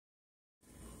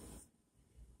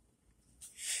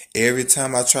Every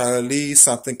time I try to leave,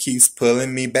 something keeps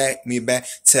pulling me back,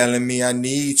 telling me I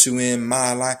need you in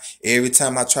my life. Every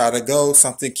time I try to go,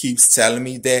 something keeps telling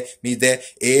me that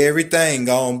everything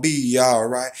gonna be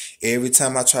alright. Every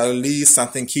time I try to leave,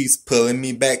 something keeps pulling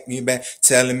me back,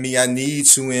 telling me I need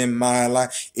you in my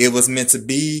life. It was meant to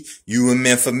be, you were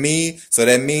meant for me, so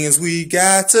that means we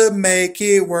got to make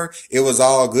it work. It was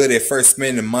all good at first,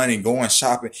 spending money, going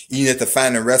shopping, eating at the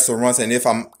fine restaurants, and if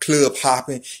I'm club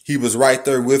hopping, he was right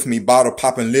there with me, bottle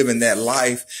popping, living that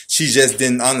life. She just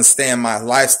didn't understand my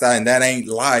lifestyle, and that ain't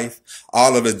life.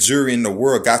 All of the jewelry in the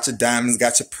world, got your diamonds,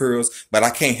 got your pearls, but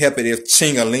I can't help it if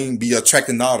Chingy be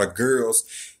attracting all the girls.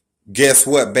 Guess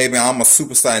what, baby? I'm a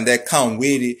superstar and that come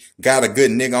with it. Got a good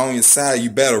nigga on your side,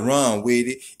 you better run with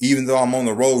it. Even though I'm on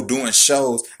the road doing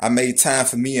shows, I made time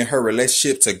for me and her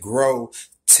relationship to grow.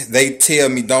 They tell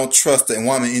me don't trust a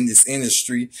woman in this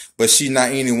industry, but she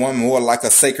not any woman, more like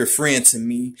a sacred friend to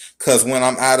me. Cause when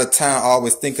I'm out of town, I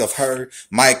always think of her.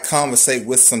 Might conversate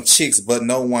with some chicks, but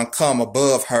no one come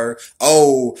above her.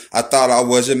 Oh, I thought I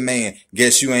was your man.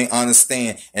 Guess you ain't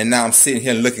understand. And now I'm sitting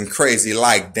here looking crazy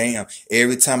like damn.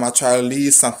 Every time I try to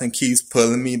leave, something keeps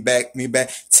pulling me back,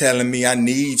 telling me I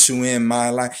need you in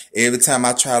my life. Every time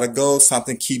I try to go,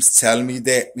 something keeps telling me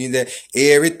that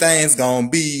everything's gonna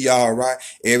be alright.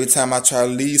 Every time I try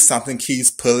to leave, something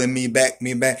keeps pulling me back,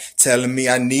 telling me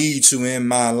I need you in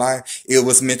my life. It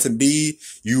was meant to be,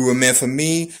 you were meant for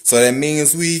me, so that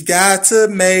means we got to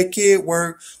make it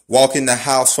work. Walk in the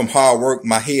house from hard work,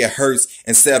 my head hurts.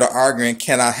 Instead of arguing,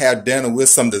 can I have dinner with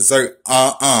some dessert?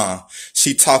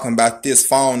 She talking about this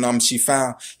phone number she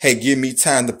found. Hey, give me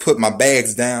time to put my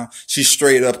bags down. She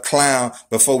straight up clown.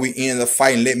 Before we end the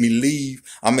fight and let me leave.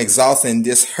 I'm exhausted and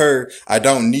this her I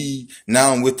don't need.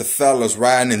 Now I'm with the fellas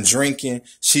riding and drinking.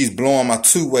 She's blowing my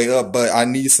two-way up, but I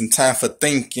need some time for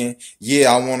thinking.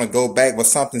 Yeah, I want to go back, but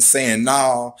something saying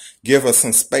no. Give her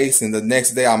some space and the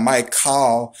next day I might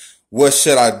call. What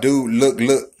should I do? Look,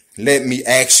 let me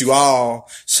ask you all.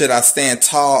 Should I stand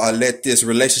tall or let this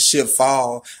relationship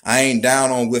fall? I ain't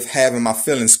down on with having my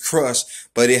feelings crushed,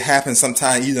 but it happens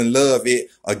sometimes. Either love it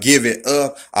or give it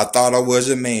up. I thought I was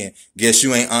your man. Guess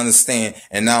you ain't understand.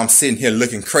 And now I'm sitting here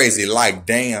looking crazy like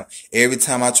damn. Every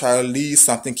time I try to leave,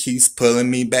 something keeps pulling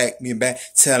me back,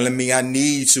 telling me I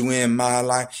need you in my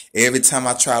life. Every time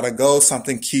I try to go,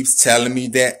 something keeps telling me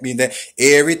that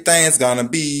everything's gonna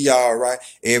be alright.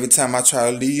 Every time I try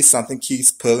to leave, something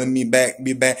keeps pulling me back,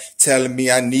 telling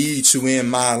me I need you in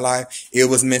my life. It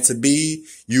was meant to be,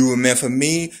 you were meant for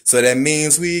me, so that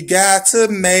means we got to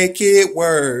make it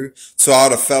work. So all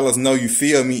the fellas know you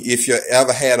feel me. If you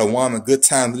ever had a woman, good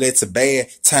times led to bad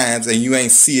times and you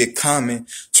ain't see it coming,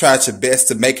 tried your best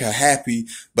to make her happy,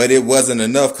 but it wasn't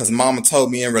enough cause mama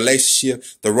told me in relationship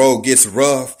the road gets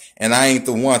rough and I ain't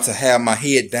the one to have my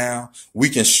head down.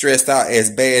 Weak and stressed out as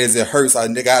bad as it hurts, I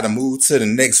gotta move to the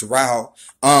next route.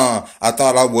 I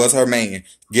thought I was her man.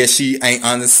 Guess she ain't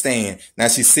understand. Now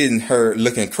she's sitting her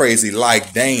looking crazy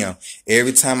like damn.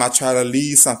 Every time I try to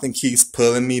leave, something keeps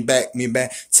pulling me back,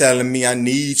 telling me I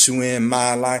need you in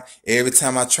my life. Every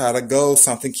time I try to go,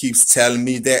 something keeps telling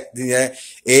me that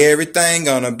everything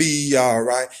gonna be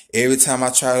alright. Every time I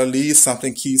try to leave,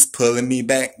 something keeps pulling me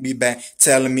back,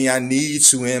 telling me I need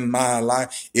you in my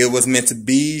life. It was meant to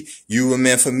be, you were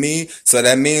meant for me, so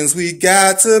that means we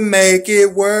got to make it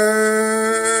work,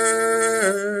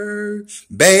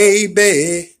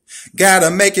 baby.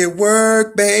 Gotta make it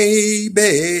work,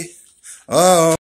 baby. Oh.